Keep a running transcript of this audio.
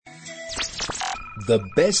The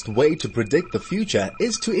best way to predict the future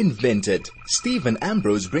is to invent it. Stephen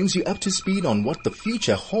Ambrose brings you up to speed on what the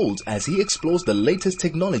future holds as he explores the latest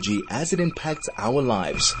technology as it impacts our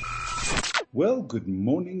lives. Well, good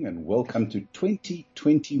morning and welcome to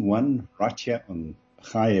 2021 right here on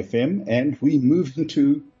High FM, and we move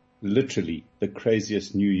into literally the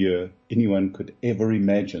craziest new year anyone could ever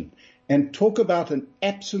imagine, and talk about an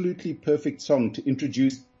absolutely perfect song to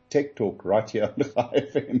introduce Tech Talk right here on High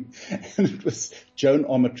FM. And it was Joan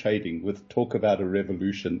Armour Trading with Talk About a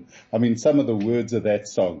Revolution. I mean, some of the words of that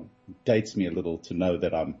song dates me a little to know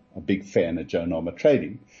that I'm a big fan of Joan Armour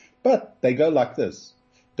Trading. But they go like this.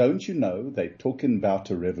 Don't you know they're talking about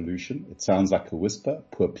a revolution? It sounds like a whisper.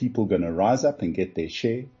 Poor people going to rise up and get their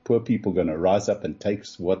share. Poor people going to rise up and take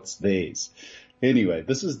what's theirs. Anyway,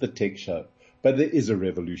 this is the Tech Show. But there is a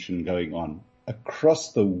revolution going on.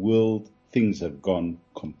 Across the world, things have gone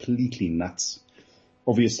completely nuts.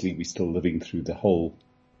 Obviously, we're still living through the whole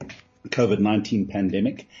COVID-19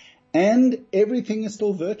 pandemic, and everything is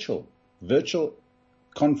still virtual. Virtual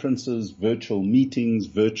conferences, virtual meetings,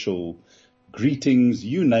 virtual greetings,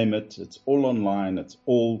 you name it. It's all online. It's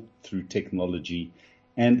all through technology.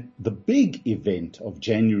 And the big event of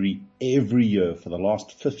January every year for the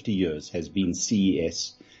last 50 years has been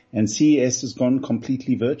CES. And CES has gone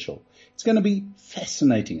completely virtual. It's going to be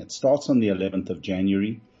fascinating. It starts on the 11th of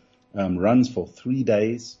January, runs for 3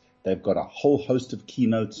 days. They've got a whole host of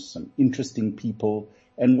keynotes, some interesting people.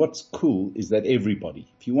 And what's cool is that everybody,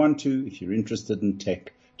 if you want to, if you're interested in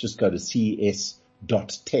tech, just go to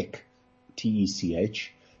ces.tech,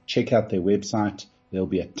 T-E-C-H. Check out their website. There'll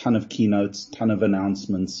be a ton of keynotes, ton of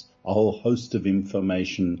announcements, a whole host of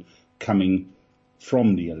information coming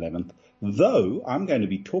from the 11th. Though I'm going to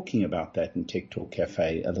be talking about that in Tech Talk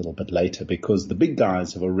Cafe a little bit later, because the big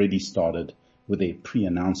guys have already started with their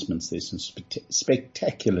pre-announcements. There's some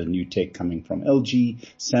spectacular new tech coming from LG,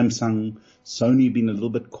 Samsung, Sony being a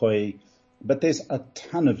little bit coy, but there's a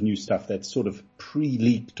ton of new stuff that's sort of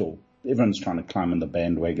pre-leaked, or everyone's trying to climb on the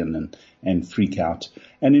bandwagon and freak out.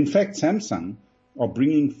 And in fact, Samsung are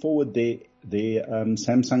bringing forward their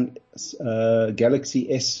Samsung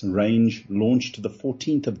Galaxy S range launch to the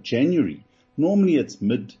 14th of January. Normally it's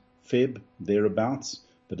mid-Feb, thereabouts,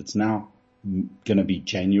 but it's now going to be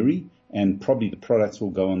January, and probably the products will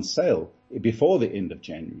go on sale before the end of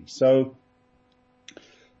January. So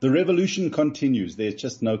the revolution continues. There's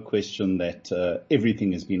just no question that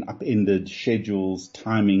everything has been upended, schedules,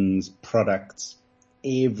 timings, products,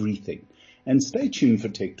 everything. And stay tuned for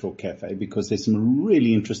Tech Talk Cafe, because there's some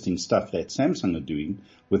really interesting stuff that Samsung are doing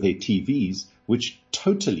with their TVs, which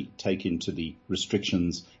totally take into the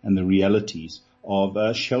restrictions and the realities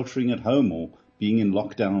of sheltering at home, or being in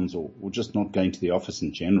lockdowns, or just not going to the office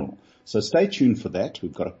in general. So stay tuned for that.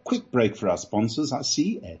 We've got a quick break for our sponsors, I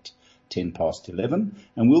see, at 10 past 11,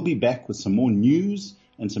 and we'll be back with some more news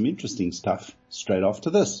and some interesting stuff straight after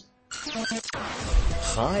this.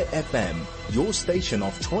 High FM, your station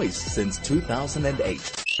of choice since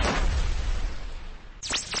 2008.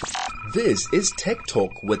 This is Tech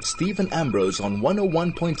Talk with Stephen Ambrose on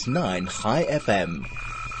 101.9 High FM.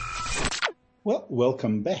 Well,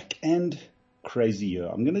 welcome back, and crazy year.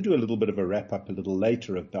 I'm going to do a little bit of a wrap up a little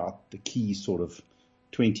later about the key sort of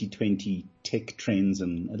 2020 tech trends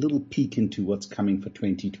and a little peek into what's coming for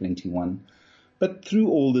 2021. But through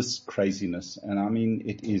all this craziness, and I mean,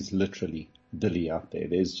 it is literally dilly out there.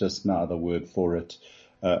 There's just no other word for it.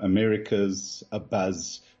 America's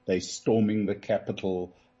abuzz. They're storming the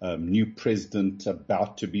Capitol. New president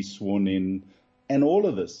about to be sworn in. And all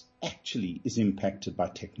of this actually is impacted by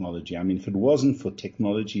technology. I mean, if it wasn't for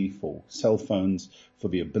technology, for cell phones, for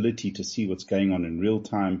the ability to see what's going on in real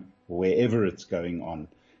time, wherever it's going on,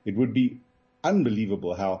 it would be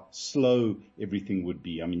unbelievable how slow everything would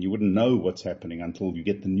be. I mean, you wouldn't know what's happening until you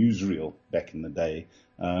get the newsreel back in the day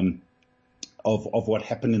of what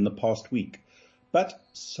happened in the past week. But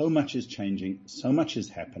so much is changing, so much is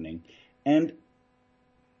happening, and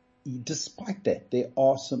despite that, there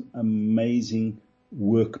are some amazing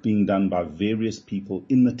work being done by various people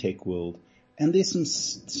in the tech world, and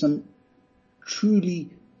there's some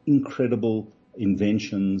truly incredible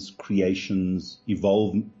inventions, creations,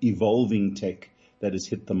 evolving tech that has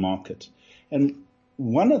hit the market. And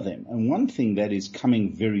one of them, and one thing that is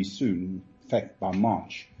coming very soon, in fact by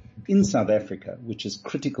March, in South Africa, which is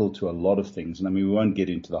critical to a lot of things, and I mean, we won't get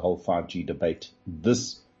into the whole 5G debate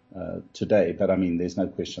today, but I mean, there's no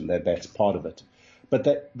question that that's part of it. But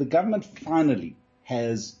that the government finally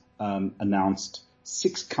has announced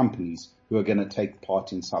 6 companies who are going to take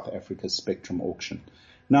part in South Africa's spectrum auction.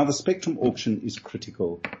 Now, the spectrum auction is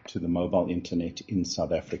critical to the mobile internet in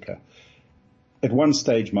South Africa. At one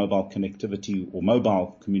stage, mobile connectivity or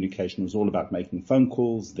mobile communication was all about making phone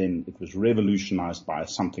calls. Then it was revolutionized by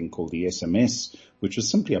something called the SMS, which was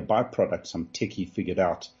simply a byproduct some techie figured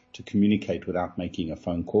out to communicate without making a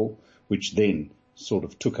phone call, which then sort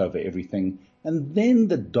of took over everything. And then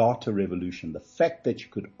the data revolution, the fact that you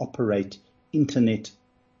could operate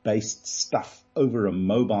internet-based stuff over a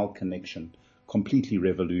mobile connection, completely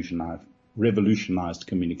revolutionized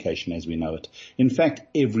communication as we know it. In fact,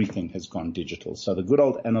 everything has gone digital. So the good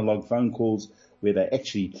old analog phone calls where they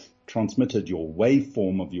actually transmitted your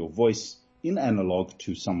waveform of your voice in analog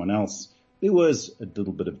to someone else, there was a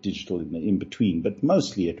little bit of digital in between, but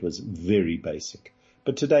mostly it was very basic.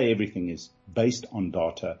 But today everything is based on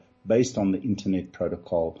data, based on the internet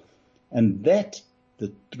protocol, and that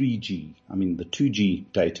the 3G, the 2G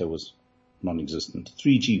data was non-existent.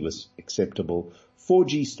 3G was acceptable.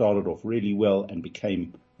 4G started off really well and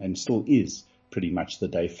became, and still is, pretty much the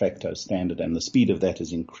de facto standard, and the speed of that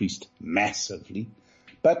has increased massively.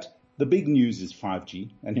 But the big news is 5G,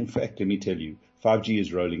 and in fact, let me tell you, 5G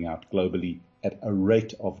is rolling out globally at a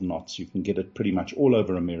rate of knots. You can get it pretty much all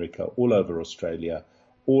over America, all over Australia,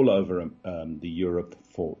 all over the Europe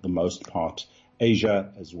for the most part,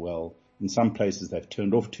 Asia as well. In some places, they've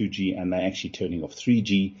turned off 2G and they're actually turning off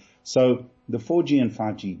 3G. So the 4G and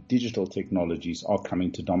 5G digital technologies are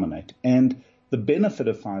coming to dominate. And the benefit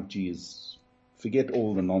of 5G is, forget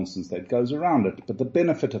all the nonsense that goes around it, but the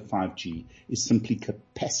benefit of 5G is simply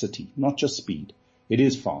capacity, not just speed. It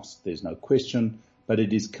is fast, there's no question, but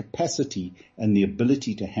it is capacity and the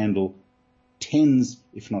ability to handle tens,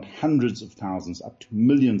 if not hundreds of thousands, up to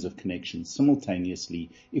millions of connections simultaneously,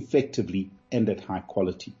 effectively, and at high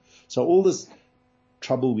quality. So all this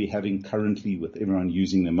trouble we're having currently with everyone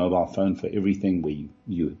using their mobile phone for everything, where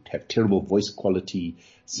you have terrible voice quality,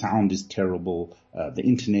 sound is terrible, the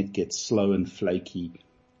internet gets slow and flaky,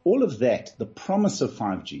 all of that, the promise of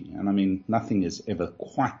 5G, and nothing is ever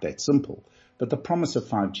quite that simple, but the promise of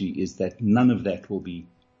 5G is that none of that will be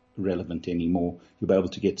relevant anymore. You'll be able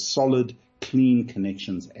to get solid, clean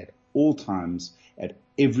connections at all times, at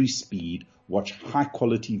every speed, watch high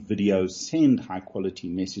quality videos, send high quality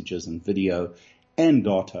messages and video and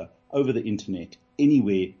data over the internet,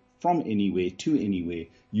 anywhere, from anywhere to anywhere,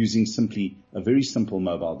 using simply a very simple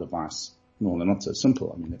mobile device. No, they're not so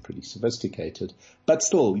simple. They're pretty sophisticated, but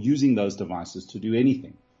still using those devices to do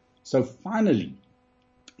anything. So finally,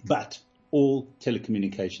 but all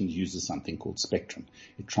telecommunications uses something called spectrum.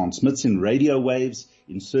 It transmits in radio waves,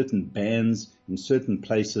 in certain bands, in certain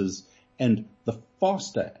places, and the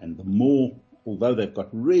faster and the more, although they've got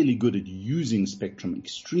really good at using spectrum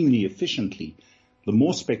extremely efficiently, the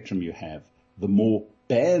more spectrum you have, the more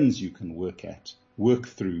bands you can work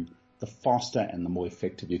through, the faster and the more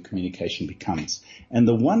effective your communication becomes. And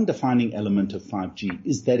the one defining element of 5G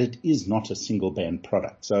is that it is not a single band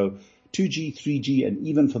product. So 2G, 3G, and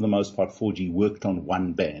even for the most part 4G worked on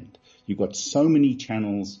one band. You've got so many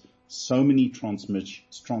channels, so many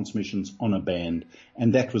transmissions on a band,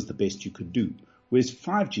 and that was the best you could do. Whereas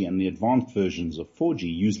 5G and the advanced versions of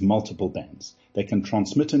 4G use multiple bands. They can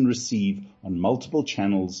transmit and receive on multiple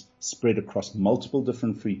channels spread across multiple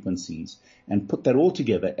different frequencies and put that all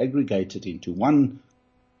together, aggregate it into one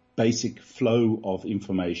basic flow of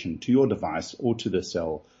information to your device or to the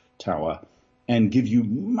cell tower and give you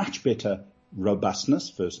much better robustness,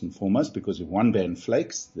 first and foremost, because if one band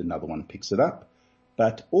flakes, the another one picks it up,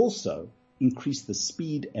 but also increase the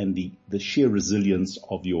speed and the sheer resilience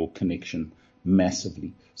of your connection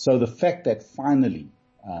massively. So the fact that finally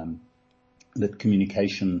that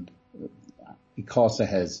communication, ICASA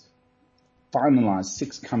has finalized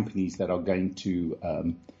 6 companies that are going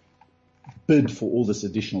to bid for all this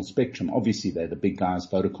additional spectrum. Obviously, they're the big guys,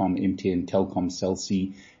 Vodacom, MTN, Telkom, Cell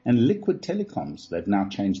C, and Liquid Telecoms. They've now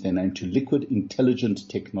changed their name to Liquid Intelligent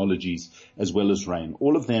Technologies, as well as RAIN.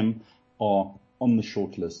 All of them are on the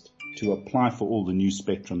short list to apply for all the new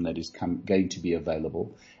spectrum that is going to be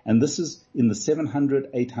available. And this is in the 700,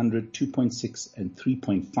 800, 2.6 and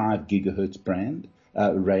 3.5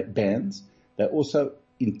 gigahertz bands. They're also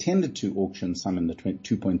intended to auction some in the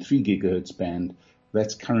 2.3 gigahertz band.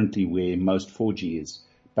 That's currently where most 4G is.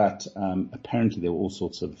 But apparently there were all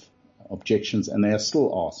sorts of objections, and there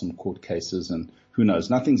still are some court cases, and who knows,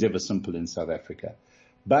 nothing's ever simple in South Africa.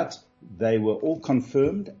 But they were all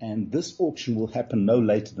confirmed, and this auction will happen no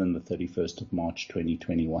later than the 31st of March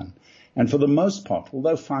 2021. And for the most part,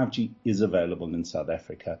 although 5G is available in South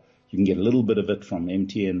Africa, you can get a little bit of it from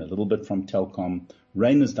MTN, a little bit from Telkom.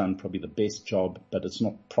 RAIN has done probably the best job, but it's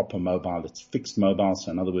not proper mobile, it's fixed mobile.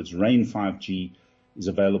 So in other words, RAIN 5G is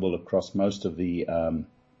available across most of the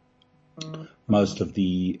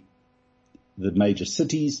major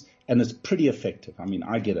cities, And it's pretty effective. I mean,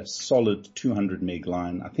 I get a solid 200 meg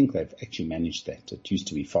line. I think they've actually managed that. It used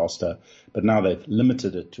to be faster, but now they've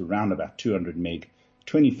limited it to around about 200 meg,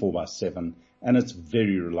 24/7, and it's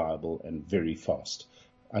very reliable and very fast.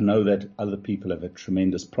 I know that other people have had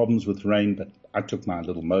tremendous problems with rain, but I took my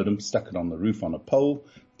little modem, stuck it on the roof on a pole,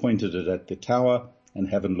 pointed it at the tower, and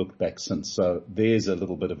haven't looked back since. So there's a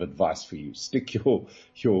little bit of advice for you. Stick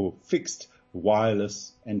your fixed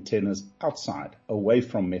wireless antennas outside, away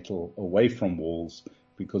from metal, away from walls,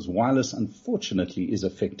 because wireless unfortunately is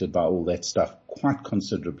affected by all that stuff quite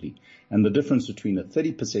considerably. And the difference between a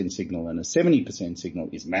 30% signal and a 70% signal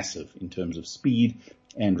is massive in terms of speed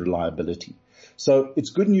and reliability. So it's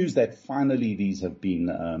good news that finally these have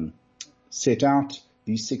been set out.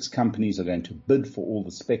 These 6 companies are going to bid for all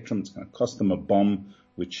the spectrum. It's going to cost them a bomb,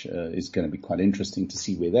 which is going to be quite interesting to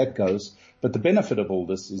see where that goes. But the benefit of all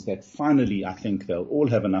this is that finally I think they'll all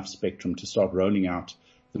have enough spectrum to start rolling out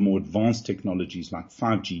the more advanced technologies like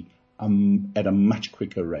 5G at a much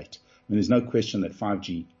quicker rate. I mean, there's no question that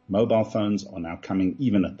 5G mobile phones are now coming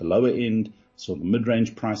even at the lower end. So the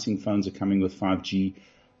mid-range pricing phones are coming with 5G.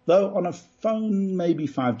 Though on a phone, maybe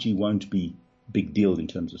 5G won't be a big deal in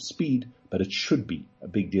terms of speed, but it should be a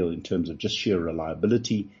big deal in terms of just sheer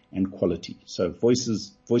reliability and quality. So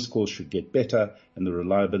voice calls should get better, and the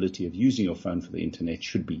reliability of using your phone for the internet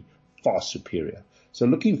should be far superior. So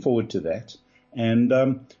looking forward to that, and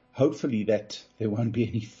hopefully that there won't be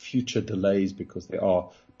any future delays, because there are.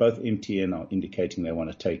 Both MTN are indicating they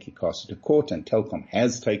want to take ICASA to court, and Telkom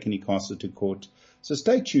has taken ICASA to court. So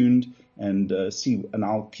stay tuned and see, and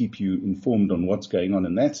I'll keep you informed on what's going on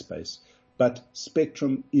in that space. But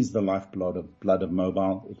spectrum is the lifeblood of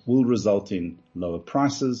mobile. It will result in lower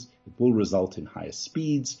prices. It will result in higher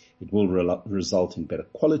speeds. It will result in better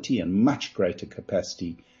quality and much greater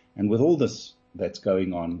capacity. And with all this that's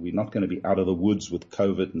going on, we're not going to be out of the woods with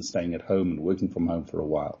COVID and staying at home and working from home for a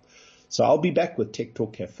while. So I'll be back with Tech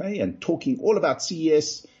Talk Cafe and talking all about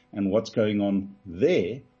CES and what's going on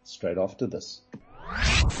there straight after this.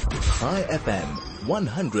 High FM,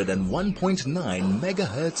 101.9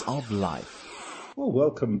 megahertz of life. Well,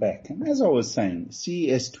 welcome back. And as I was saying,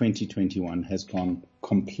 CES 2021 has gone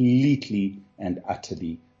completely and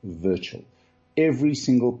utterly virtual. Every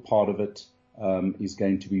single part of it is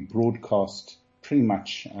going to be broadcast pretty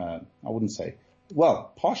much, I wouldn't say,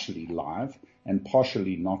 well, partially live and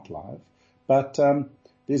partially not live. But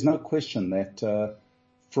there's no question that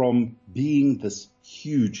from being this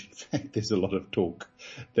huge, in fact, there's a lot of talk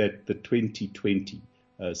that the 2020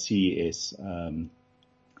 CES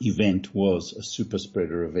event was a super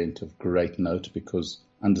spreader event of great note, because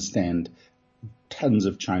understand tons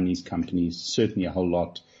of Chinese companies, certainly a whole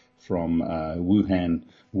lot from Wuhan,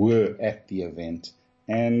 were at the event.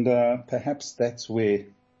 And perhaps that's where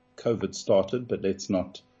COVID started, but let's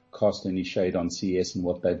not cast any shade on CES and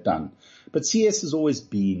what they've done. But CES has always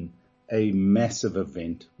been a massive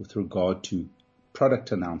event with regard to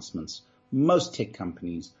product announcements. Most tech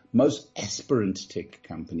companies, most aspirant tech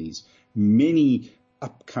companies, many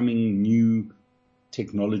upcoming new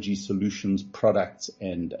technology solutions, products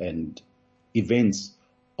and events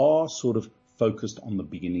are sort of focused on the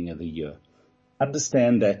beginning of the year.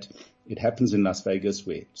 Understand that it happens in Las Vegas,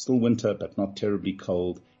 where it's still winter but not terribly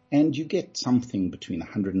cold, and you get something between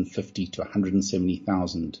 150 to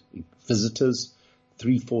 170,000 visitors,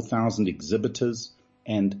 3,000-4,000 exhibitors,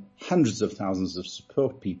 and hundreds of thousands of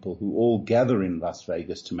support people who all gather in Las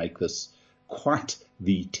Vegas to make this quite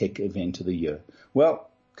the tech event of the year. Well,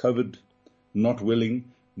 COVID not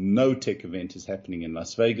willing, no tech event is happening in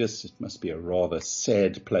Las Vegas. It must be a rather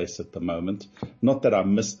sad place at the moment. Not that I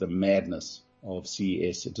miss the madness of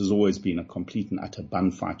CES. It has always been a complete and utter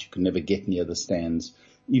bun fight. You could never get near the stands.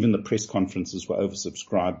 Even the press conferences were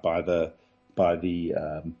oversubscribed by the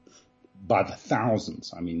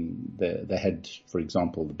thousands. I mean, they had, for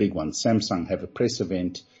example, the big one, Samsung, have a press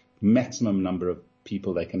event. Maximum number of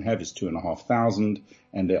people they can have is 2,500,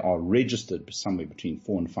 and there are registered somewhere between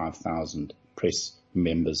 4,000 and 5,000 press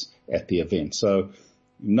members at the event. So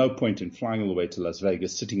no point in flying all the way to Las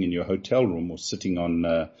Vegas, sitting in your hotel room or sitting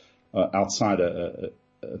on outside a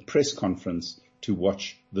press conference to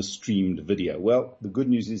watch the streamed video. Well, the good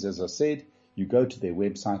news is, as I said, you go to their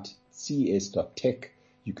website, ces.tech.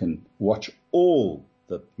 You can watch all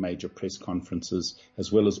the major press conferences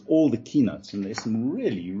as well as all the keynotes. And there's some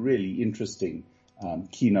really, really interesting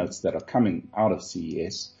keynotes that are coming out of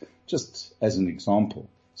CES, just as an example.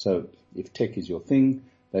 So if tech is your thing,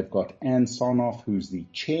 they've got Ann Sarnoff, who's the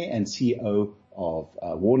chair and CEO of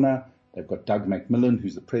Warner. They've got Doug McMillan,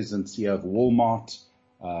 who's the president and CEO of Walmart.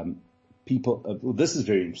 This is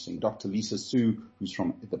very interesting. Dr. Lisa Su, who's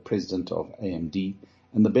the president of AMD.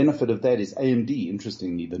 And the benefit of that is AMD,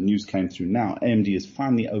 interestingly, the news came through now, AMD has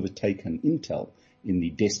finally overtaken Intel in the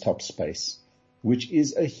desktop space, which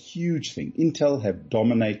is a huge thing. Intel have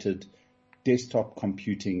dominated desktop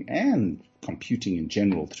computing and computing in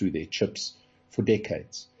general through their chips for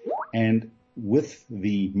decades. And with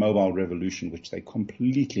the mobile revolution, which they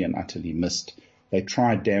completely and utterly missed, they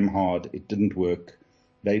tried damn hard. It didn't work.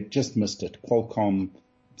 They just missed it. Qualcomm,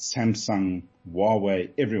 Samsung, Huawei,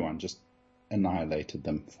 everyone just annihilated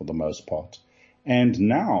them for the most part. And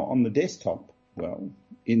now on the desktop, well,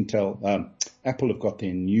 Apple have got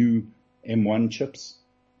their new M1 chips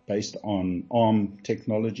based on ARM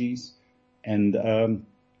technologies, and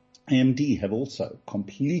AMD have also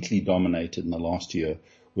completely dominated in the last year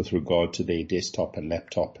with regard to their desktop and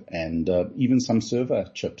laptop and even some server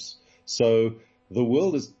chips. So the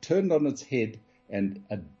world is turned on its head, and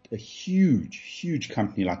a huge, huge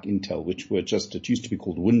company like Intel, it used to be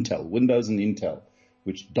called Wintel, Windows and Intel,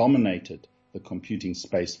 which dominated the computing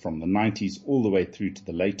space from the 90s all the way through to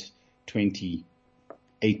the late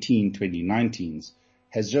 2018, 2019s,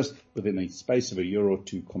 has just within a space of a year or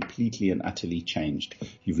two completely and utterly changed.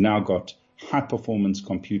 You've now got high performance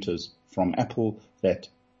computers from Apple that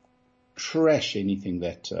trash anything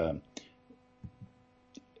that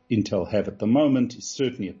Intel have at the moment,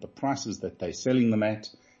 certainly at the prices that they're selling them at.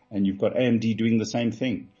 And you've got AMD doing the same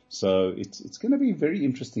thing. So it's going to be very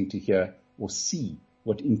interesting to hear or see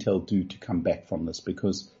what Intel do to come back from this,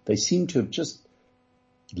 because they seem to have just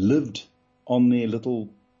lived on their little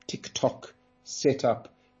tick-tock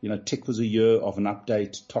setup. Tick was a year of an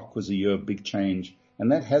update, Tock was a year of big change,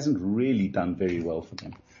 and that hasn't really done very well for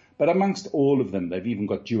them. But amongst all of them, they've even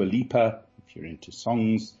got Dua Lipa, if you're into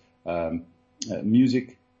songs,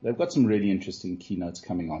 music. They've got some really interesting keynotes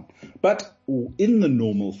coming on. But in the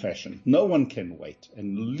normal fashion, no one can wait.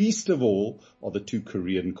 And least of all are the two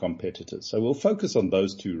Korean competitors. So we'll focus on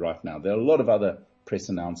those two right now. There are a lot of other press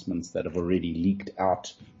announcements that have already leaked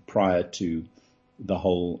out prior to the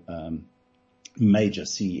whole major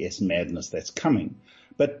CES madness that's coming.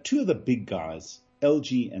 But two of the big guys,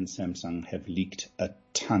 LG and Samsung, have leaked a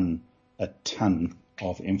ton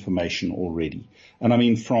of information already. And I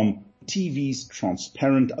mean from TVs,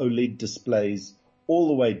 transparent OLED displays, all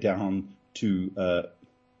the way down to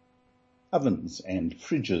ovens and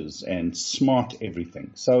fridges and smart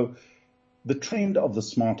everything. So the trend of the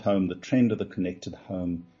smart home, the trend of the connected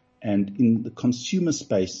home, and in the consumer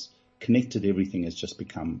space, connected everything has just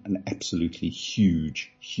become an absolutely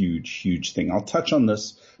huge, huge, huge thing. I'll touch on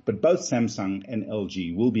this, but both Samsung and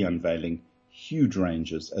LG will be unveiling huge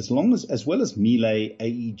ranges, as well as Miele,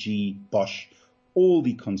 AEG, Bosch. All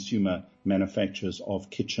the consumer manufacturers of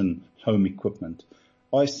kitchen home equipment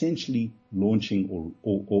are essentially launching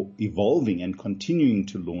or evolving and continuing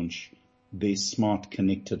to launch their smart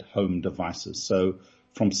connected home devices. So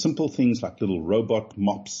from simple things like little robot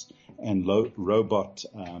mops and robot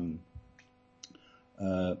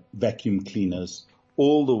vacuum cleaners,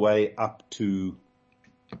 all the way up to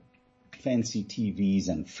fancy TVs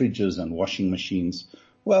and fridges and washing machines.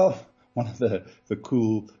 Well, one of the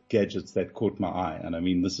cool gadgets that caught my eye, and I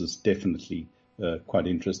mean this is definitely quite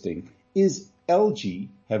interesting, is LG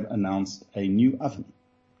have announced a new oven.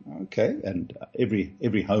 Okay, and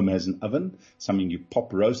every home has an oven, something you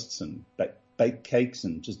pop roasts and bake cakes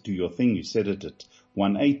and just do your thing. You set it at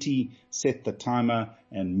 180, set the timer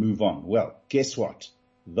and move on. Well, guess what?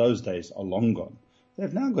 Those days are long gone.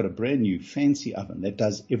 They've now got a brand new fancy oven that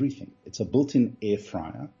does everything. It's a built-in air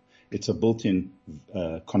fryer. It's a built-in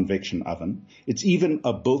convection oven. It's even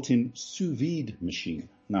a built-in sous vide machine.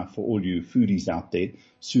 Now, for all you foodies out there,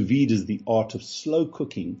 sous vide is the art of slow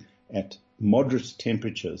cooking at moderate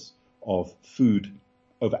temperatures of food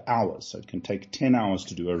over hours. So it can take 10 hours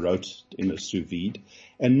to do a roast in a sous vide.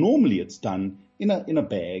 And normally it's done in a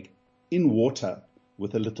bag, in water,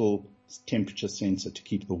 with a little temperature sensor to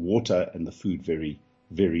keep the water and the food very,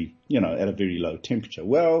 very, at a very low temperature.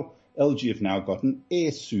 Well, LG have now got an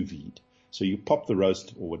air sous vide. So you pop the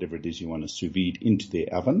roast or whatever it is you want to sous vide into their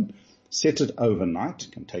oven, set it overnight,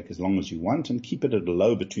 can take as long as you want, and keep it at a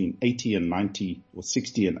low between 80 and 90 or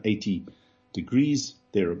 60 and 80 degrees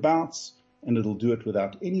thereabouts, and it'll do it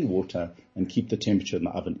without any water and keep the temperature in the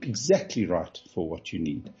oven exactly right for what you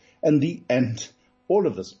need. And all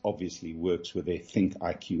of this obviously works with their Think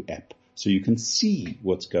IQ app. So you can see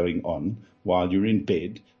what's going on while you're in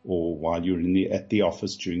bed or while you're at the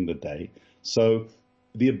office during the day. So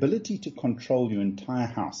the ability to control your entire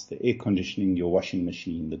house, the air conditioning, your washing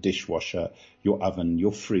machine, the dishwasher, your oven,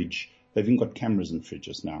 your fridge, they've even got cameras in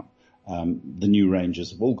fridges now. The new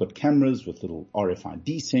ranges have all got cameras with little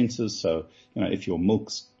RFID sensors. So, if your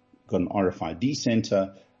milk's got an RFID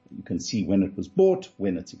sensor, You can see when it was bought,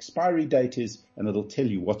 when its expiry date is, and it'll tell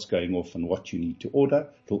you what's going off and what you need to order.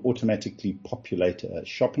 It'll automatically populate a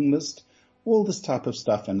shopping list, all this type of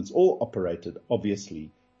stuff, and it's all operated, obviously,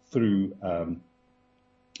 through an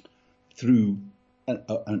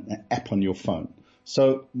app on your phone.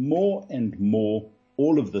 So more and more,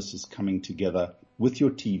 all of this is coming together with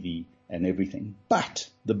your TV and everything. But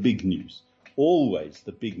the big news, always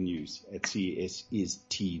the big news at CES is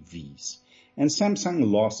TVs. And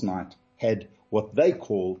Samsung last night had what they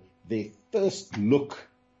call their first look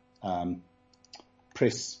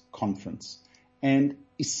press conference. And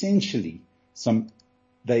essentially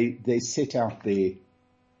they set out their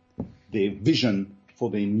vision for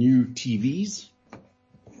their new TVs,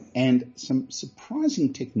 and some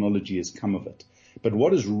surprising technology has come of it. But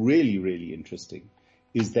what is really, really interesting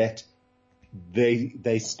is that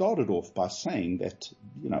they started off by saying that,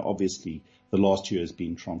 obviously the last year has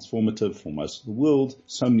been transformative for most of the world.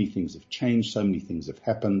 So many things have changed. So many things have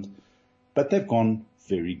happened, but they've gone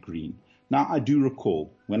very green. Now, I do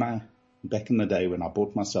recall back in the day when I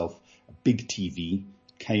bought myself a big TV,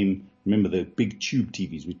 remember the big tube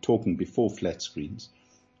TVs, we're talking before flat screens.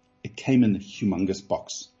 It came in a humongous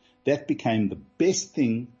box. That became the best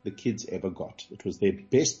thing the kids ever got. It was their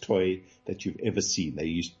best toy that you've ever seen.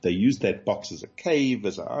 They used that box as a cave,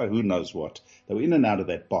 who knows what. They were in and out of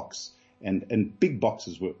that box. And big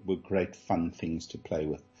boxes were great fun things to play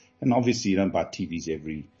with. And obviously you don't buy TVs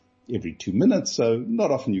every 2 minutes, so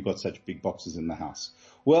not often you've got such big boxes in the house.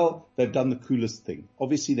 Well, they've done the coolest thing.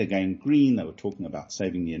 Obviously they're going green. They were talking about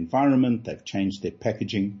saving the environment. They've changed their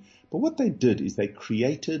packaging. But what they did is they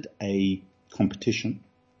created a competition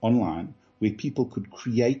online where people could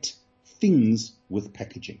create things with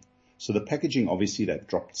packaging. So the packaging, obviously they've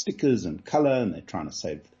dropped stickers and color, and they're trying to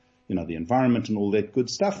save, the environment and all that good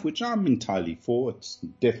stuff, which I'm entirely for. It's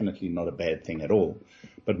definitely not a bad thing at all.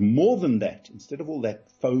 But more than that, instead of all that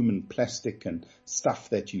foam and plastic and stuff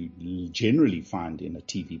that you generally find in a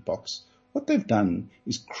TV box, what they've done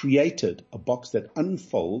is created a box that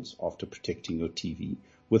unfolds after protecting your TV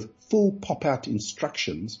with full pop-out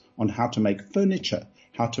instructions on how to make furniture,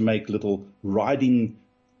 how to make little riding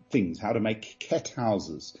things, how to make cat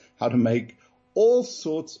houses, how to make all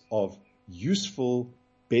sorts of useful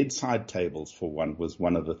bedside tables, for one, was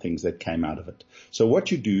one of the things that came out of it. So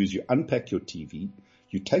what you do is you unpack your TV,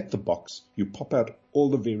 you take the box, you pop out all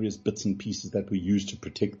the various bits and pieces that were used to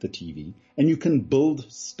protect the TV, and you can build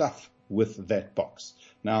stuff with that box.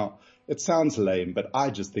 Now, it sounds lame, but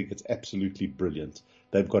I just think it's absolutely brilliant.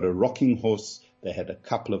 They've got a rocking horse. They had a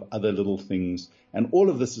couple of other little things, and all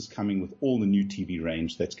of this is coming with all the new TV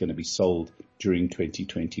range that's going to be sold during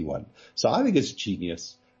 2021. So I think it's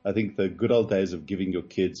genius. I think the good old days of giving your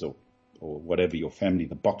kids or whatever, your family,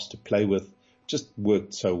 the box to play with just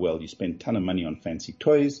worked so well. You spend a ton of money on fancy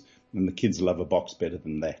toys, and the kids love a box better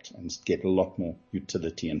than that and get a lot more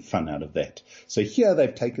utility and fun out of that. So here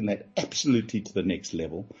they've taken that absolutely to the next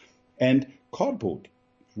level. And cardboard,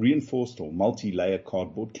 reinforced or multi-layer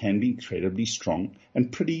cardboard, can be incredibly strong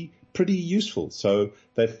and pretty useful. So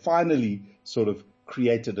they've finally sort of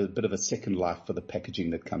created a bit of a second life for the packaging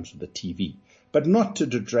that comes with the TV, but not to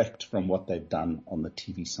detract from what they've done on the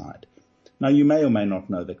TV side. Now, you may or may not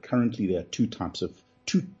know that currently there are two types of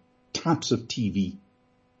TV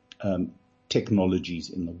technologies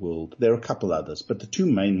in the world. There are a couple others, but the two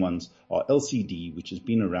main ones are LCD, which has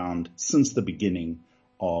been around since the beginning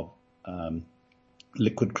of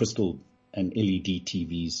liquid crystal, and LED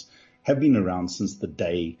TVs have been around since the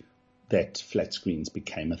day that flat screens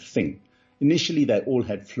became a thing. Initially, they all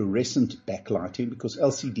had fluorescent backlighting because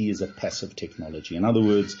LCD is a passive technology. In other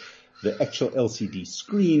words, the actual LCD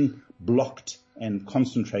screen blocked and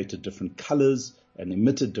concentrated different colors and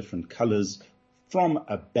emitted different colors from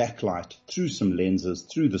a backlight through some lenses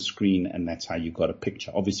through the screen, and that's how you got a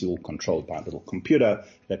picture, obviously all controlled by a little computer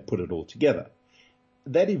that put it all together.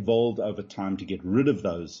 That evolved over time to get rid of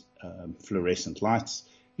those fluorescent lights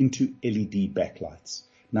into LED backlights.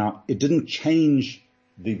 Now, it didn't change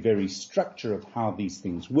the very structure of how these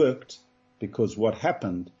things worked, because what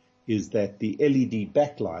happened is that the LED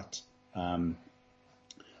backlight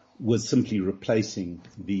was simply replacing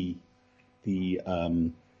the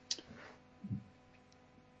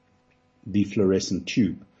fluorescent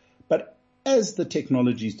tube. But as the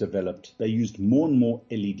technologies developed, they used more and more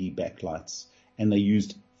LED backlights, and they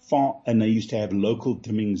used to have local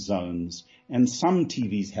dimming zones, and some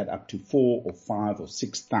TVs had up to 4 or 5 or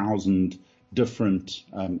 6,000 different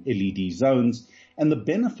LED zones. And the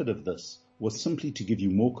benefit of this was simply to give you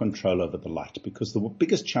more control over the light, because the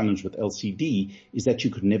biggest challenge with LCD is that you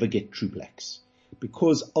could never get true blacks,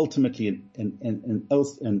 because ultimately an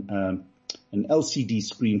An LCD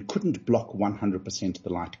screen couldn't block 100% of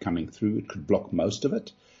the light coming through. It could block most of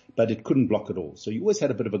it, but it couldn't block it all. So you always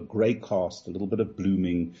had a bit of a grey cast, a little bit of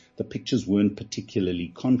blooming. The pictures weren't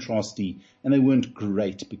particularly contrasty, and they weren't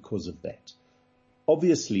great because of that.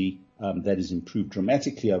 Obviously, that has improved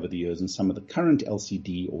dramatically over the years, and some of the current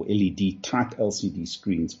LCD or LED type LCD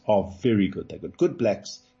screens are very good. They've got good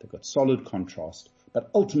blacks, they've got solid contrast, but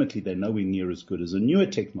ultimately they're nowhere near as good as a newer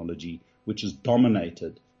technology which has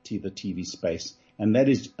dominated the TV space, and that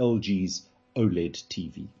is LG's OLED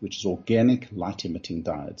TV, which is organic light emitting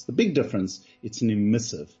diodes. The big difference, it's an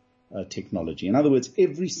emissive technology. In other words,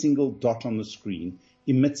 every single dot on the screen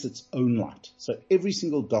emits its own light. So every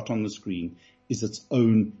single dot on the screen is its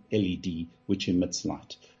own LED which emits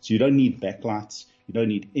light. So you don't need backlights, you don't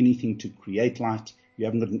need anything to create light. You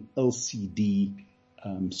haven't got an LCD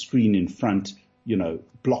screen in front,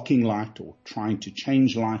 blocking light or trying to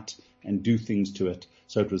change light and do things to it.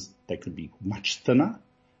 So they could be much thinner.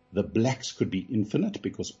 The blacks could be infinite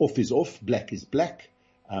because off is off, black is black,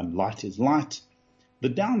 light is light. The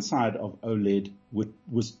downside of OLED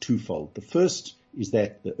was twofold. The first is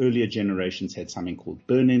that the earlier generations had something called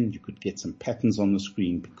burn-in. You could get some patterns on the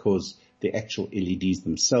screen because the actual LEDs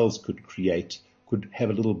themselves could have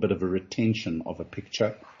a little bit of a retention of a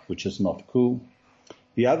picture, which is not cool.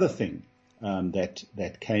 The other thing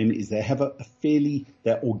that came is they have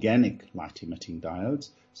they're organic light emitting diodes.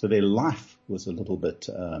 So their life was a little bit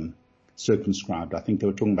circumscribed. I think they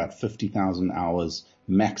were talking about 50,000 hours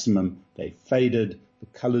maximum. They faded, the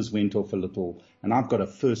colors went off a little, and I've got a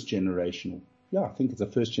first generation, I think it's a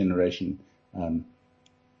first generation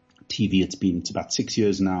TV. It's about 6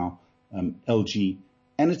 years now, LG,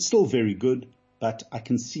 and it's still very good, but I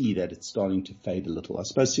can see that it's starting to fade a little. I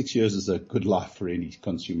suppose 6 years is a good life for any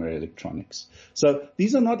consumer electronics. So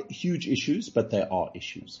these are not huge issues, but they are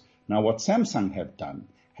issues. Now, what Samsung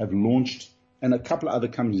have launched, and a couple of other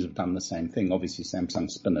companies have done the same thing. Obviously, Samsung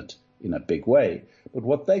spin it in a big way. But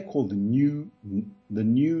what they call the new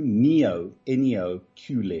Neo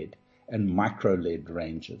QLED and micro LED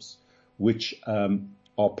ranges, which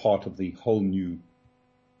are part of the whole new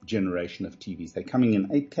generation of TVs. They're coming in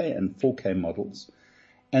 8K and 4K models,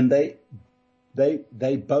 and they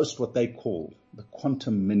boast what they call the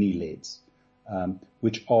quantum mini LEDs,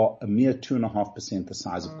 which are a mere 2.5% the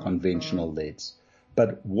size of conventional LEDs.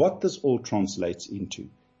 But what this all translates into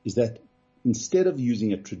is that instead of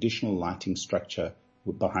using a traditional lighting structure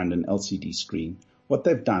behind an LCD screen, what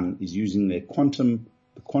they've done is using the quantum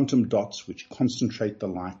dots, which concentrate the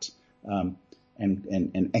light and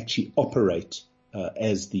actually operate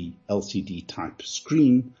as the LCD type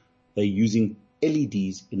screen. They're using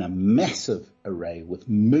LEDs in a massive array with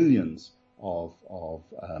millions of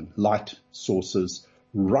light sources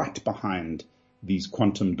right behind these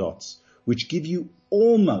quantum dots, which give you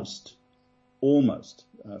almost,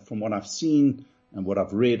 from what I've seen and what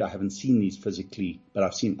I've read, I haven't seen these physically, but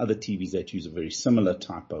I've seen other TVs that use a very similar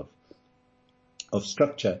type of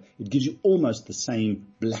structure. It gives you almost the same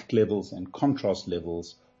black levels and contrast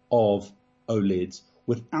levels of OLEDs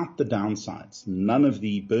without the downsides. None of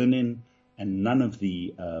the burn-in and none of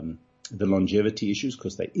the longevity issues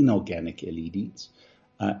because they're inorganic LEDs.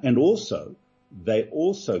 And also, they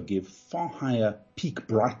also give far higher peak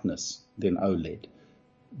brightness than OLED.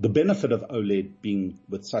 The benefit of OLED being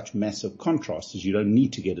with such massive contrast is you don't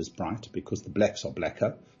need to get as bright because the blacks are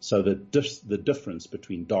blacker. So the difference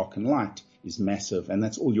between dark and light is massive, and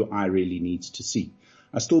that's all your eye really needs to see.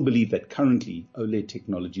 I still believe that currently OLED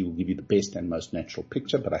technology will give you the best and most natural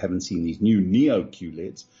picture, but I haven't seen these new Neo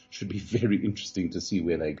QLEDs. Should be very interesting to see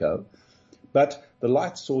where they go. But the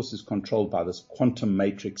light source is controlled by this quantum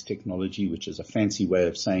matrix technology, which is a fancy way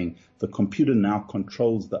of saying the computer now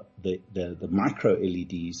controls the micro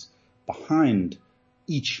LEDs behind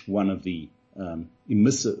each one of the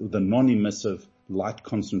non-emissive light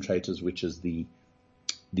concentrators, which is the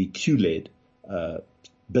QLED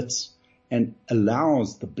bits, and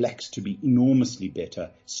allows the blacks to be enormously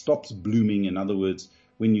better, stops blooming. In other words,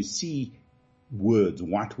 when you see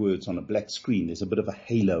white words on a black screen, there's a bit of a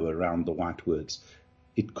halo around the white words.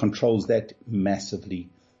 It controls that massively.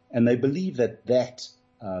 And they believe that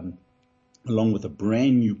along with a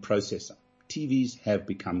brand new processor, TVs have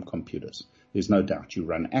become computers. There's no doubt. You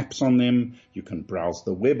run apps on them. You can browse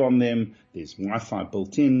the web on them. There's Wi-Fi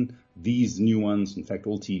built in. These new ones, in fact,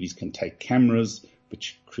 all TVs can take cameras,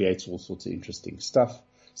 which creates all sorts of interesting stuff.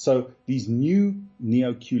 So these new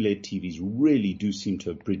Neo QLED TVs really do seem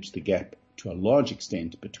to have bridged the gap to a large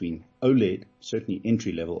extent between OLED, certainly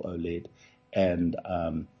entry-level OLED, and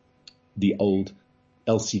the old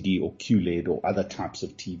LCD or QLED or other types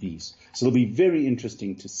of TVs. So it'll be very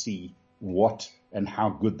interesting to see what and how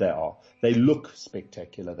good they are. They look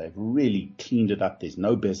spectacular. They've really cleaned it up. There's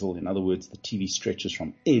no bezel. In other words, the TV stretches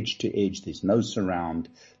from edge to edge. There's no surround.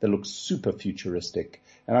 They look super futuristic.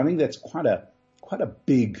 And I think that's quite a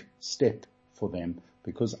big step for them,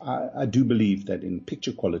 because I do believe that in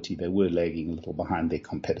picture quality, they were lagging a little behind their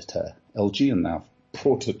competitor, LG, and now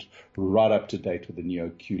brought it right up to date with the Neo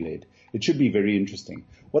QLED. It should be very interesting.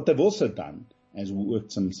 What they've also done is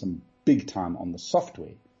worked some big time on the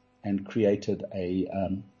software and created a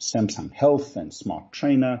Samsung Health and Smart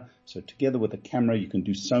Trainer. So together with a camera, you can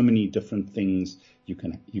do so many different things. You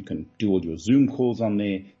can do all your Zoom calls on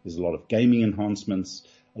there. There's a lot of gaming enhancements,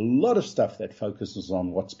 a lot of stuff that focuses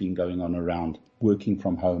on what's been going on around working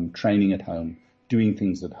from home, training at home, doing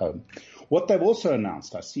things at home. What they've also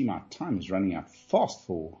announced, I see my time is running out fast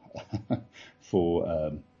for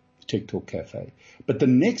TikTok Cafe. But the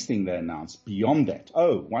next thing they announced beyond that,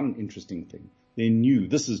 one interesting thing. They're new.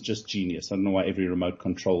 This is just genius. I don't know why every remote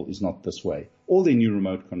control is not this way. All their new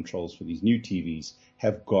remote controls for these new TVs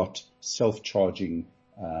have got self-charging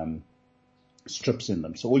strips in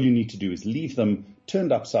them. So all you need to do is leave them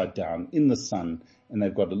turned upside down in the sun, and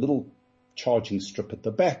they've got a little charging strip at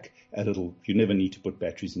the back, and you never need to put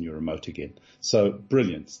batteries in your remote again. So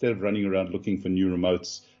brilliant. Instead of running around looking for new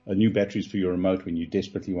remotes, new batteries for your remote when you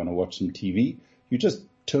desperately want to watch some TV, you just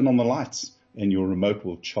turn on the lights and your remote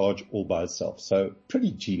will charge all by itself. So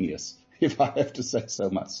pretty genius, if I have to say so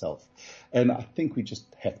myself. And I think we just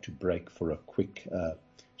have to break for a quick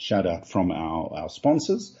shout out from our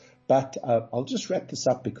sponsors. But I'll just wrap this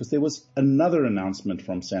up because there was another announcement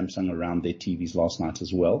from Samsung around their TVs last night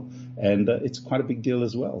as well. And it's quite a big deal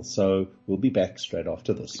as well. So we'll be back straight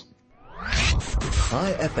after this.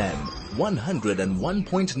 High FM,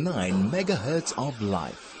 101.9 megahertz of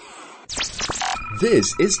life.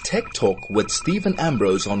 This is Tech Talk with Stephen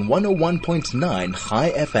Ambrose on 101.9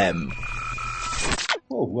 High FM.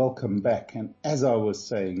 Well, welcome back. And as I was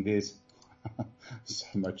saying, there's so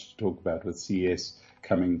much to talk about with CES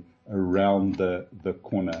coming around the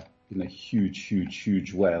corner in a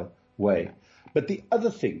huge way. But the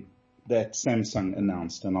other thing that Samsung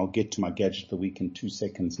announced, and I'll get to my gadget of the week in 2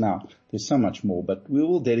 seconds now, there's so much more, but we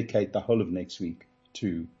will dedicate the whole of next week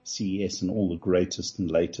to CES and all the greatest and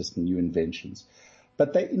latest and new inventions.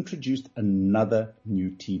 But they introduced another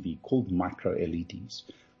new TV called micro LEDs.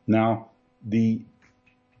 Now, the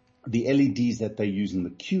LEDs that they use in the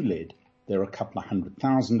QLED, there are a couple of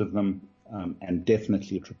 100,000 of them, and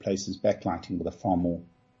definitely it replaces backlighting with a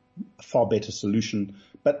far better solution.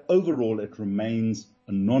 But overall, it remains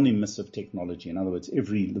a non-emissive technology. In other words,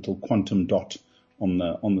 every little quantum dot on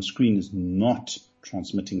the screen is not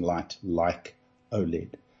transmitting light like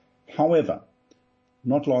OLED. However,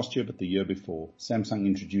 not last year, but the year before, Samsung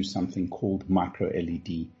introduced something called micro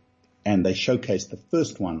LED, and they showcased the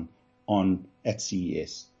first one at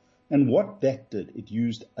CES. And what that did, it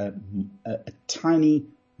used a tiny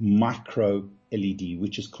micro LED,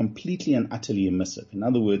 which is completely and utterly emissive. In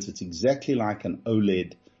other words, it's exactly like an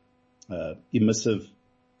OLED emissive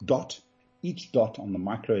dot. Each dot on the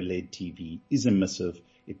micro LED TV is emissive.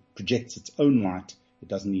 It projects its own light. It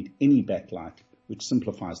doesn't need any backlight, which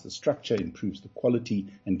simplifies the structure, improves the quality,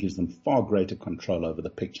 and gives them far greater control over the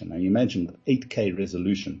picture. Now, you imagine with 8K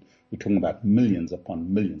resolution, we're talking about millions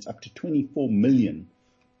upon millions, up to 24 million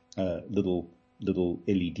little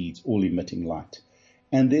LEDs, all emitting light.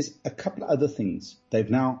 And there's a couple of other things. They've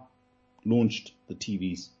now launched the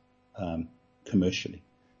TVs commercially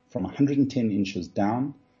from 110 inches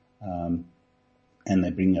down, and they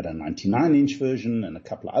bring out a 99-inch version and a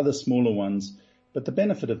couple of other smaller ones. But the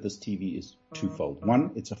benefit of this TV is twofold.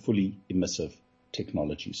 One, it's a fully emissive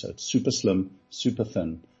technology. So it's super slim, super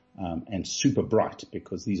thin, and super bright,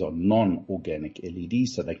 because these are non-organic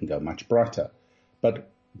LEDs, so they can go much brighter.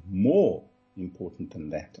 But more important than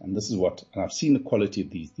that, and this is and I've seen the quality of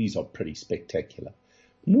these are pretty spectacular.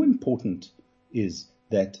 More important is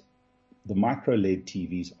that the micro LED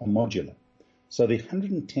TVs are modular. So the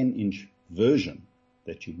 110-inch version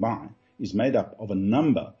that you buy is made up of a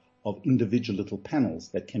number of individual little panels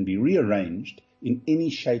that can be rearranged in any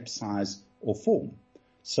shape, size, or form.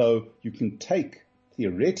 So you can take,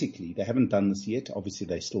 theoretically, they haven't done this yet. Obviously,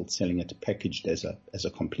 they're still selling it packaged as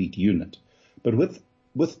a complete unit. But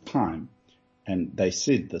with time, and they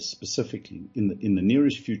said this specifically, in the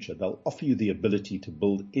nearest future, they'll offer you the ability to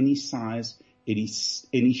build any size,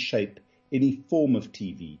 any shape, any form of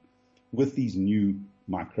TV with these new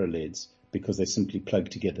micro LEDs, because they simply plug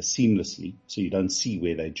together seamlessly, so you don't see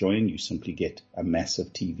where they join. You simply get a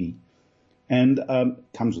massive TV. And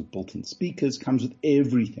comes with built-in speakers, comes with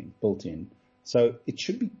everything built in. So it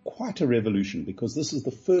should be quite a revolution, because this is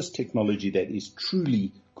the first technology that is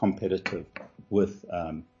truly competitive with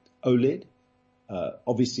OLED.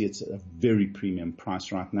 Obviously, it's a very premium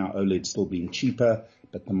price right now. OLED still being cheaper,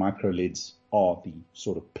 but the micro LEDs are the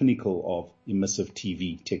sort of pinnacle of emissive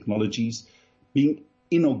TV technologies. Being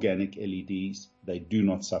inorganic LEDs, they do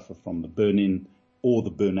not suffer from the burn-in or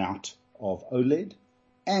the burnout of OLED,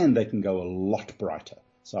 and they can go a lot brighter.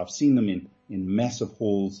 So I've seen them in massive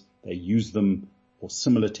halls. They use them for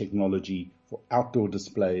similar technology for outdoor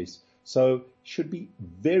displays. So should be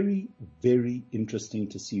very, very interesting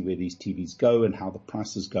to see where these TVs go and how the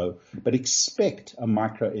prices go. But expect a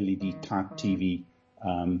micro LED type TV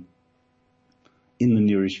in the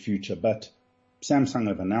nearish future. But Samsung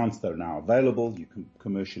have announced they're now available. You can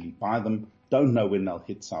commercially buy them. Don't know when they'll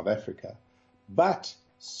hit South Africa. But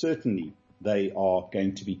certainly they are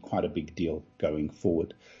going to be quite a big deal going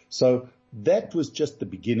forward. So that was just the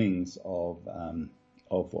beginnings of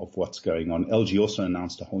what's going on. LG also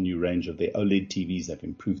announced a whole new range of their OLED TVs. They've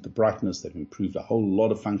improved the brightness. They've improved a whole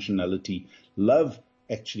lot of functionality. Love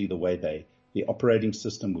actually the way the operating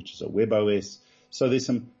system, which is a WebOS. So there's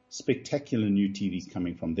some spectacular new TVs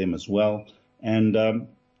coming from them as well. And a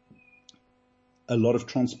lot of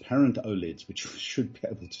transparent OLEDs, which we should be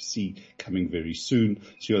able to see coming very soon.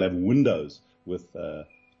 So you'll have windows with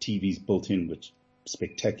TVs built in, which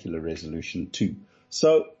spectacular resolution too.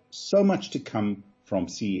 So much to come from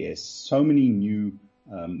CES. So many new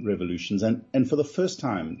revolutions. And for the first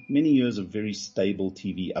time, many years of very stable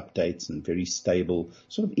TV updates and very stable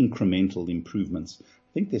sort of incremental improvements.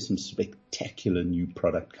 I think there's some spectacular new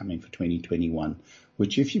product coming for 2021,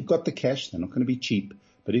 which if you've got the cash, they're not going to be cheap,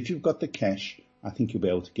 but if you've got the cash, I think you'll be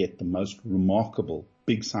able to get the most remarkable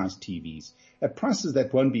big size TVs at prices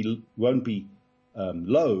that won't be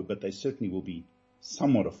low, but they certainly will be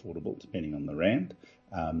somewhat affordable depending on the rand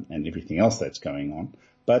and everything else that's going on.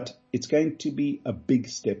 But it's going to be a big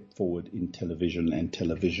step forward in television and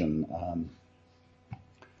television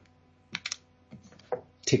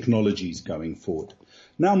technologies going forward.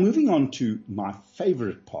 Now, moving on to my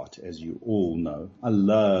favorite part, as you all know, I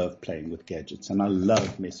love playing with gadgets and I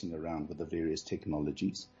love messing around with the various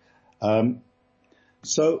technologies.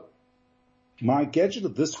 So my gadget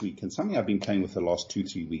of this week, and something I've been playing with the last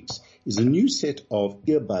 2-3 weeks, is a new set of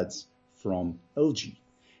earbuds from LG.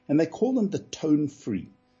 And they call them the Tone Free.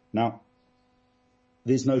 Now,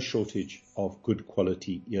 there's no shortage of good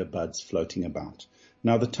quality earbuds floating about.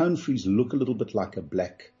 Now, the Tone Frees look a little bit like a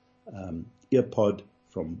black earpod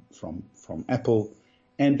from Apple,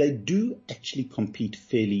 and they do actually compete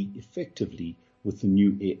fairly effectively with the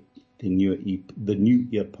new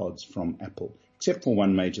earpods from Apple, except for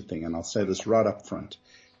one major thing, and I'll say this right up front.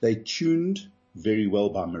 They tuned very well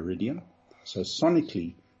by Meridian, so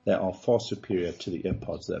sonically they are far superior to the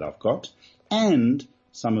earpods that I've got, and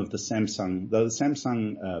some of the Samsung, though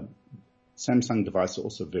the Samsung device are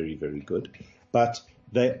also very, very good, but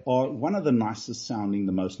they are one of the nicest sounding,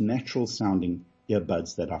 the most natural sounding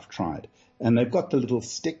earbuds that I've tried. And they've got the little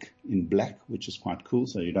stick in black, which is quite cool.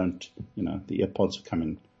 So you don't, the earpods come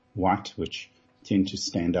in white, which tend to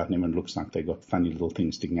stand out and everyone looks like they've got funny little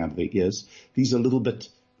things sticking out of their ears. These are a little bit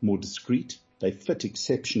more discreet. They fit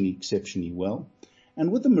exceptionally well.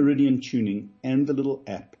 And with the Meridian tuning and the little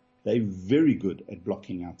app, they're very good at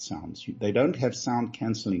blocking out sounds. They don't have sound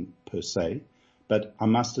cancelling per se, but I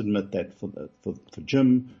must admit that for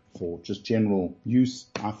gym, for just general use,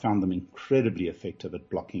 I found them incredibly effective at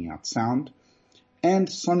blocking out sound. And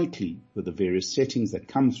sonically, with the various settings that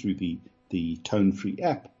come through the tone-free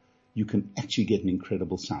app, you can actually get an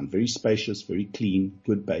incredible sound. Very spacious, very clean,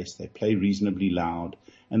 good bass. They play reasonably loud,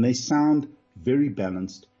 and they sound very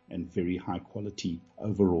balanced and very high quality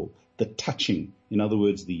overall. The touching, in other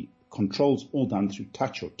words, the controls all done through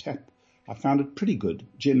touch or tap, I found it pretty good.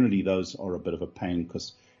 Generally, those are a bit of a pain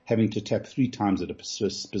because having to tap 3 times at a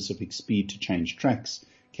specific speed to change tracks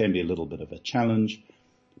can be a little bit of a challenge.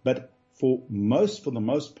 But for the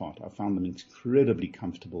most part, I found them incredibly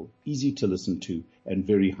comfortable, easy to listen to, and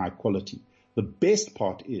very high quality. The best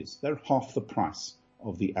part is they're half the price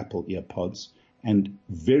of the Apple EarPods and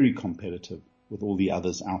very competitive with all the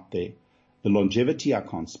others out there. The longevity I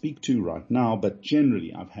can't speak to right now, but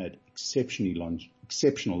generally I've had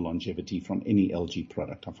exceptional longevity from any LG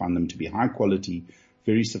product. I find them to be high quality,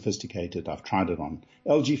 very sophisticated. I've tried it on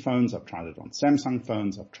LG phones, I've tried it on Samsung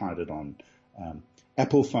phones, I've tried it on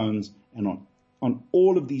Apple phones, and on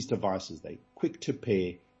all of these devices. They're quick to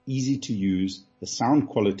pair, easy to use, the sound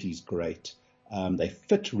quality is great. They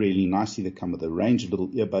fit really nicely. They come with a range of little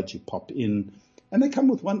earbuds you pop in. And they come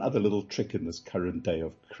with one other little trick in this current day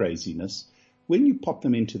of craziness, when you pop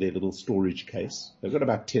them into their little storage case, they've got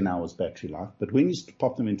about 10 hours battery life, but when you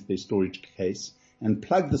pop them into their storage case and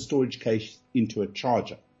plug the storage case into a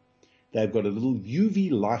charger, they've got a little UV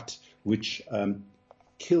light which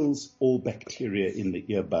kills all bacteria in the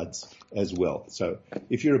earbuds as well. So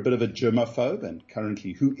if you're a bit of a germaphobe, and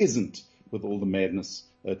currently who isn't with all the madness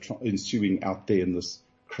ensuing out there in this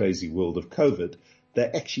crazy world of COVID, they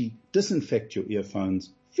actually disinfect your earphones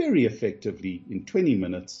very effectively in 20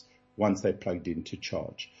 minutes once they're plugged in to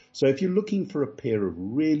charge. So if you're looking for a pair of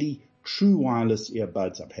really true wireless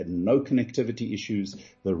earbuds, I've had no connectivity issues.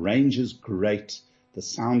 The range is great. The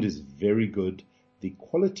sound is very good. The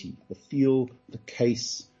quality, the feel, the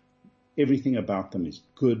case, everything about them is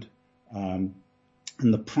good. And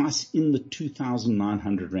the price in the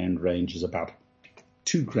 2,900 Rand range is about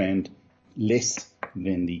 $2,000 less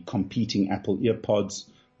than the competing Apple EarPods.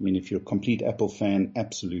 I mean, if you're a complete Apple fan,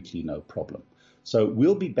 absolutely no problem. So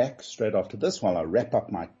we'll be back straight after this while I wrap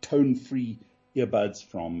up my tone-free earbuds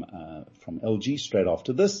from LG straight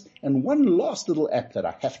after this. And one last little app that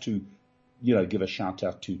I have to, give a shout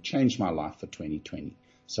out to, changed my life for 2020.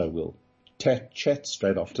 So we'll chat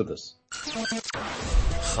straight after this.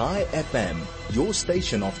 High FM, your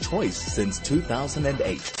station of choice since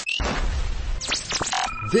 2008.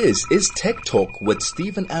 This is Tech Talk with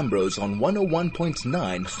Stephen Ambrose on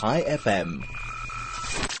 101.9 High FM.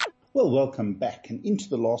 Well, welcome back and into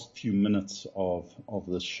the last few minutes of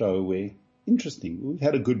the show where, interesting, we've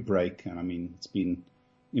had a good break. And I mean, it's been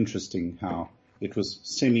interesting how it was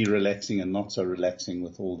semi-relaxing and not so relaxing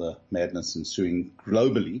with all the madness ensuing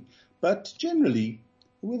globally. But generally,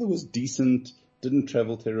 the weather was decent, didn't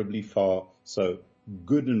travel terribly far, so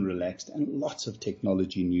good and relaxed, and lots of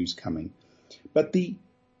technology news coming. But the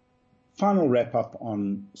final wrap up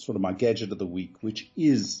on sort of my gadget of the week, which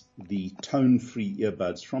is the tone-free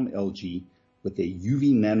earbuds from LG with their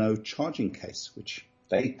UV nano charging case, which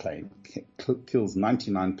they claim kills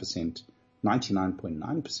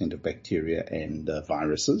 99.9% of bacteria and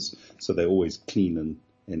viruses. So they're always clean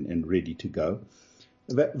and ready to go.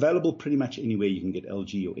 Available pretty much anywhere you can get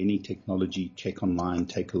LG or any technology. Check online,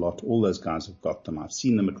 Take a Lot. All those guys have got them. I've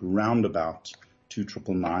seen them at roundabout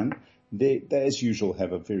 2,999. They, as usual,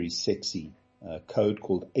 have a very sexy code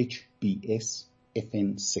called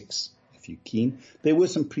HBSFN6, if you're keen. There were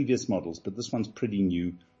some previous models, but this one's pretty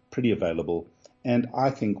new, pretty available. And I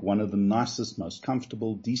think one of the nicest, most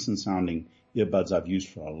comfortable, decent sounding earbuds I've used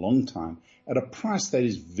for a long time at a price that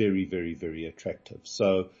is very, very, very attractive.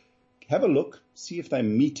 So have a look, see if they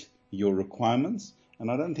meet your requirements.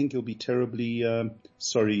 And I don't think you'll be terribly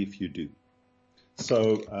sorry if you do.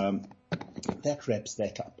 So that wraps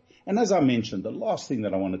that up. And as I mentioned, the last thing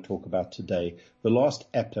that I want to talk about today, the last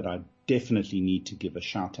app that I definitely need to give a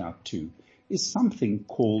shout out to is something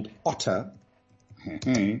called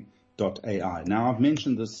Otter.ai. Now, I've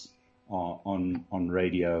mentioned this on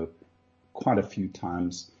radio quite a few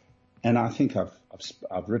times, and I think I've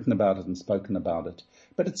written about it and spoken about it.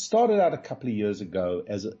 But it started out a couple of years ago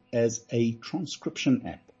as a transcription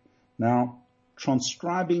app. Now,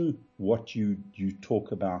 transcribing what you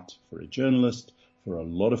talk about for a journalist, for a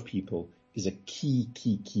lot of people, is a key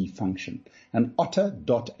function. And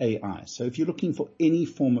Otter.ai. So if you're looking for any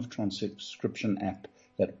form of transcription app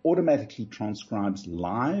that automatically transcribes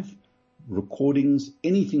live recordings,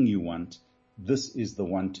 anything you want, this is the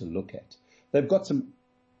one to look at. They've got some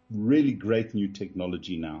really great new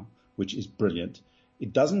technology now, which is brilliant.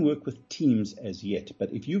 It doesn't work with Teams as yet,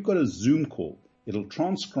 but if you've got a Zoom call, it'll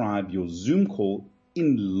transcribe your Zoom call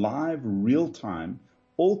in live real time,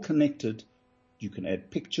 all connected. You can add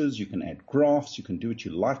pictures, you can add graphs, you can do what you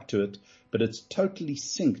like to it, but it's totally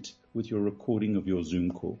synced with your recording of your Zoom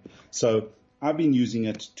call. So I've been using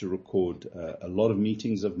it to record a lot of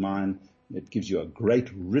meetings of mine. It gives you a great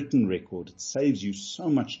written record. It saves you so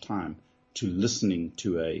much time to listening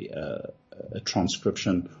to a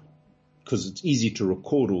transcription, because it's easy to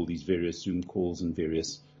record all these various Zoom calls and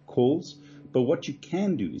various calls. But what you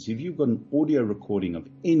can do is if you've got an audio recording of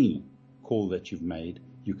any call that you've made,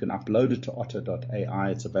 you can upload it to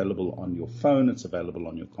Otter.ai. It's available on your phone. It's available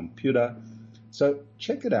on your computer. So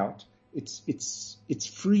check it out. It's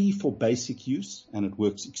free for basic use and it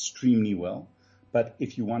works extremely well. But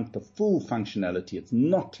if you want the full functionality, it's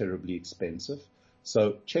not terribly expensive.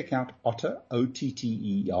 So check out Otter,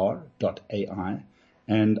 Otter.ai.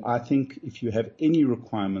 And I think if you have any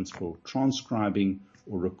requirements for transcribing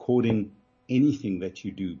or recording anything that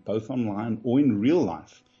you do, both online or in real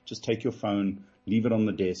life, just take your phone, leave it on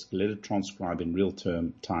the desk, let it transcribe in real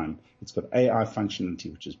time. It's got AI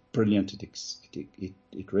functionality, which is brilliant.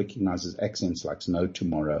 It recognizes accents like no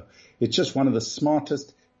tomorrow. It's just one of the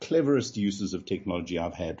smartest, cleverest uses of technology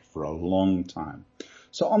I've had for a long time.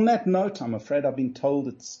 So on that note, I'm afraid I've been told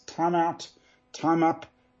it's time out, time up,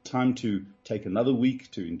 time to take another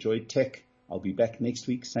week to enjoy tech. I'll be back next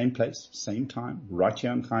week, same place, same time, right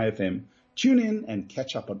here on Chai FM. Tune in and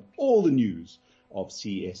catch up on all the news of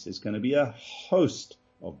CES. There's going to be a host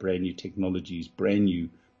of brand new technologies, brand new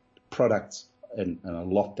products, and a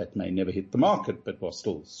lot that may never hit the market, but are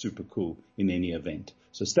still super cool in any event.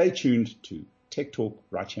 So stay tuned to Tech Talk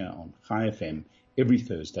right here on Chai FM every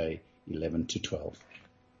Thursday, 11 to 12.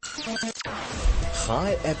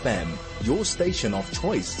 Chai FM, your station of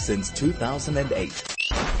choice since 2008.